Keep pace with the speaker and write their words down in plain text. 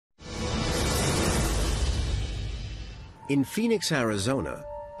In Phoenix, Arizona,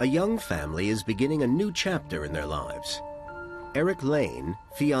 a young family is beginning a new chapter in their lives. Eric Lane,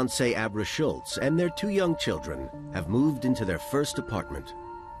 fiancée Abra Schultz, and their 2 young children have moved into their first apartment.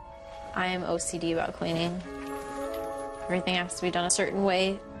 I am OCD about cleaning. Everything has to be done a certain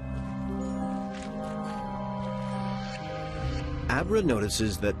way. Abra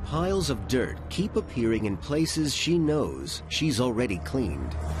notices that piles of dirt keep appearing in places she knows she's already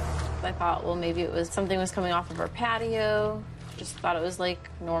cleaned. I thought, well, maybe it was something was coming off of our patio. Just thought it was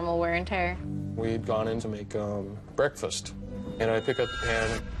like normal wear and tear. We had gone in to make breakfast, and I pick up the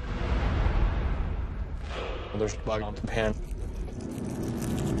pan. There's bug on the pan.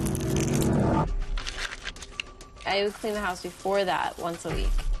 I would clean the house before that once a week.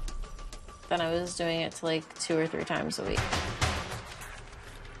 Then I was doing it to like 2 or 3 times a week.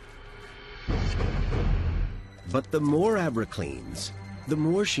 But the more Abra cleans, the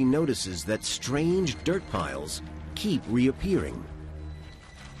more she notices that strange dirt piles keep reappearing.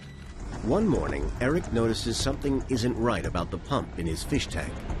 One morning, Eric notices something isn't right about the pump in his fish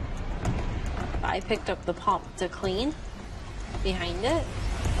tank. I picked up the pump to clean behind it,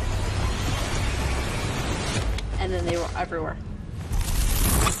 and then they were everywhere.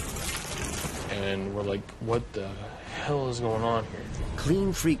 And we're like, what the hell is going on here?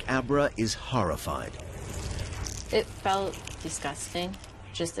 Clean freak Abra is horrified. It felt disgusting.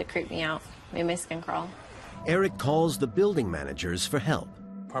 Just it creeped me out, made my skin crawl. Eric calls the building managers for help.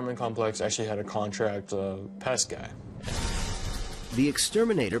 Apartment complex actually had a contract pest guy. The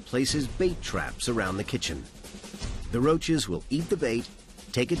exterminator places bait traps around the kitchen. The roaches will eat the bait,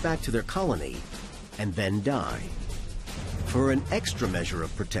 take it back to their colony, and then die. For an extra measure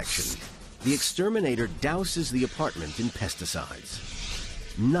of protection, the exterminator douses the apartment in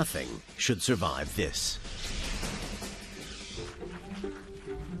pesticides. Nothing should survive this.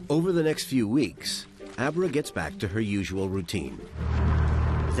 Over the next few weeks, Abra gets back to her usual routine.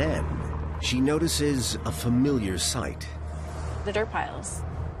 Then, she notices a familiar sight. The dirt piles,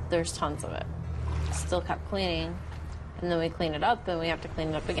 there's tons of it. Still kept cleaning, and then we clean it up, and we have to clean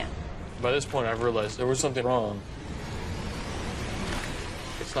it up again. By this point, I've realized there was something wrong.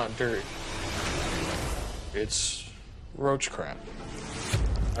 It's not dirt. It's roach crap.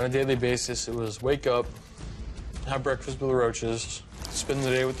 On a daily basis, it was wake up, have breakfast with the roaches, spend the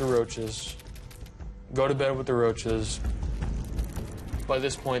day with the roaches, go to bed with the roaches. By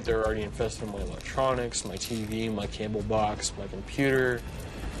this point, they're already infested my electronics, my TV, my cable box, my computer.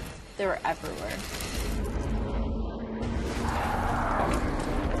 They were everywhere.